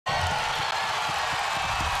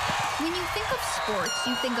When you think of sports,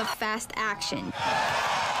 you think of fast action,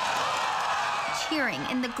 cheering,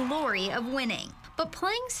 and the glory of winning. But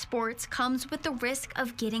playing sports comes with the risk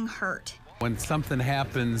of getting hurt. When something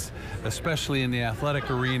happens, especially in the athletic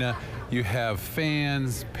arena, you have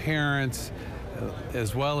fans, parents,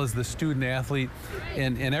 as well as the student athlete,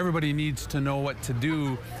 and everybody needs to know what to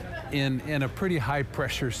do in a pretty high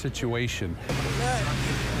pressure situation.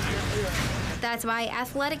 That's why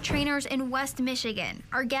athletic trainers in West Michigan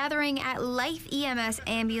are gathering at Life EMS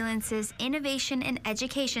Ambulance's Innovation and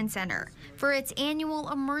Education Center for its annual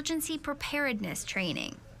emergency preparedness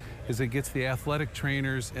training. As it gets the athletic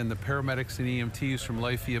trainers and the paramedics and EMTs from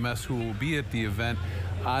Life EMS who will be at the event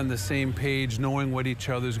on the same page, knowing what each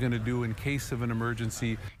other's going to do in case of an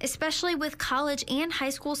emergency. Especially with college and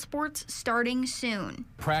high school sports starting soon.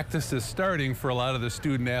 Practice is starting for a lot of the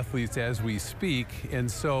student athletes as we speak, and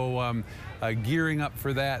so gearing up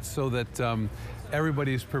for that so that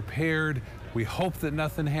everybody's prepared. We hope that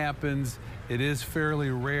nothing happens. It is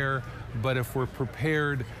fairly rare, but if we're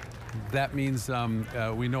prepared, that means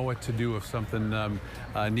we know what to do if something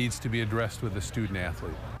needs to be addressed with a student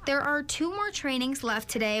athlete. There are 2 more trainings left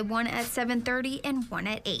today, one at 7:30 and one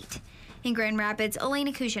at 8. In Grand Rapids,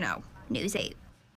 Elena Cousineau, News 8.